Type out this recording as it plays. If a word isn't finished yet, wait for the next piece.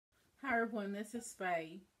Hi everyone, this is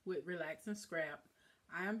Faye with Relax and Scrap.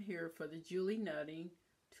 I am here for the Julie Nutting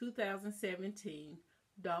 2017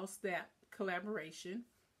 Doll Snap collaboration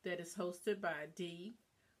that is hosted by Dee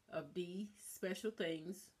of Dee Special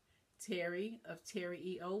Things, Terry of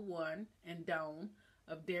Terry E01, and Dawn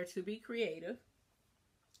of Dare to Be Creative.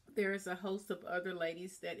 There is a host of other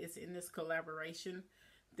ladies that is in this collaboration.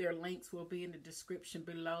 Their links will be in the description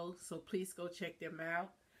below, so please go check them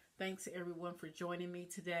out. Thanks everyone for joining me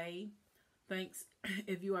today. Thanks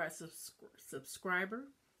if you are a subscriber.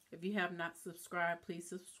 If you have not subscribed, please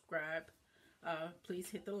subscribe. Please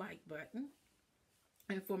hit the like button.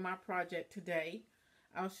 And for my project today,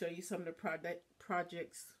 I'll show you some of the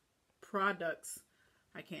products.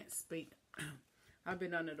 I can't speak. I've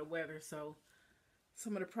been under the weather, so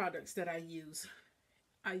some of the products that I use.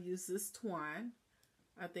 I use this twine.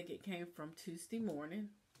 I think it came from Tuesday Morning.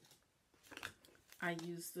 I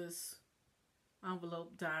use this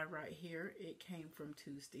envelope die right here. It came from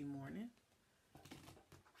Tuesday Morning.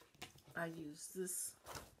 I use this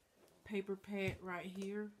paper pad right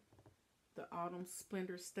here, the Autumn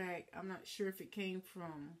Splendor Stack. I'm not sure if it came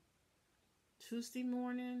from Tuesday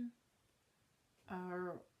Morning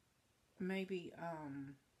or maybe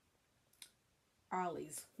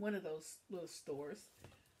Ollie's, one of those little stores.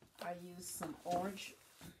 I use some orange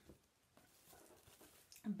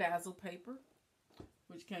basil paper,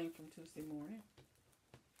 which came from Tuesday Morning.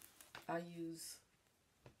 I use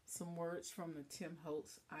some words from the Tim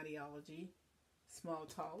Holtz Ideology, Small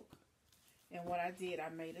Talk. And what I did, I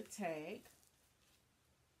made a tag.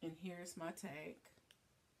 And here's my tag.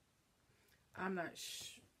 I'm not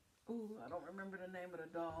ooh, I don't remember the name of the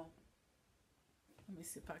doll. Let me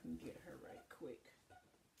see if I can get her right quick.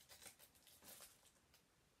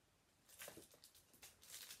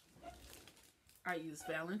 I use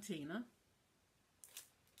Valentina.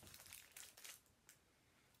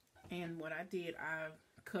 And what I did, I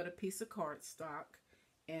cut a piece of cardstock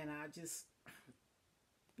and I just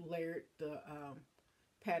layered the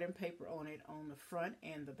pattern paper on it on the front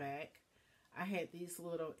and the back. I had these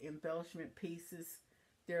little embellishment pieces.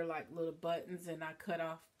 They're like little buttons, and I cut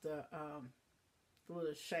off the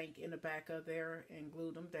little shank in the back of there and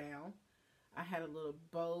glued them down. I had a little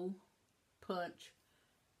bow punch,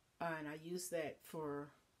 and I used that to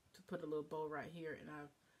put a little bow right here, and I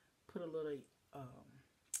put a little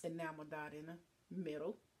enamel dot in the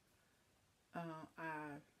middle.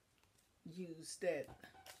 I used that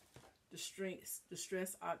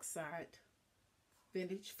Distress Oxide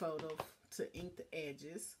Vintage Photo to ink the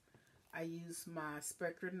edges. I used my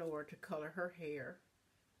Spectra Noir to color her hair,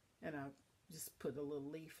 and I just put a little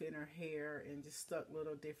leaf in her hair and just stuck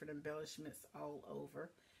little different embellishments all over.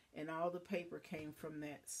 And all the paper came from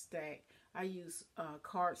that stack. I used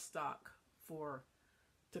cardstock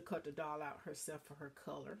to cut the doll out herself for her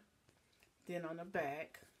color. Then on the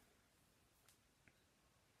back,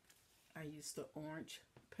 I used the orange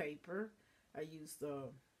paper. I used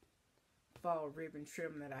the fall ribbon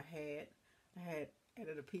trim that I had. I had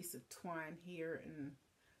added a piece of twine here and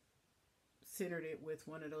centered it with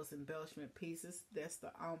one of those embellishment pieces. That's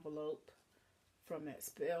the envelope from that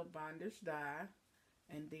Spellbinders die.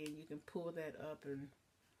 And then you can pull that up and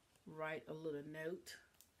write a little note.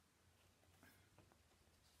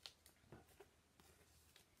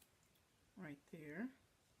 Right there.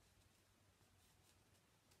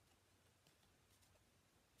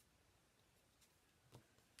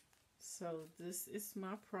 So this is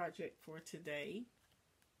my project for today.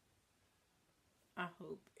 I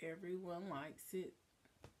hope everyone likes it.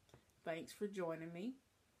 Thanks for joining me.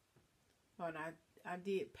 And I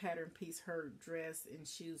did pattern piece her dress and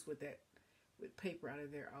shoes with paper out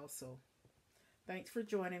of there also. Thanks for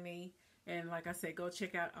joining me. And like I said, go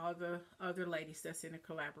check out all the other ladies that's in a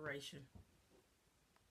collaboration.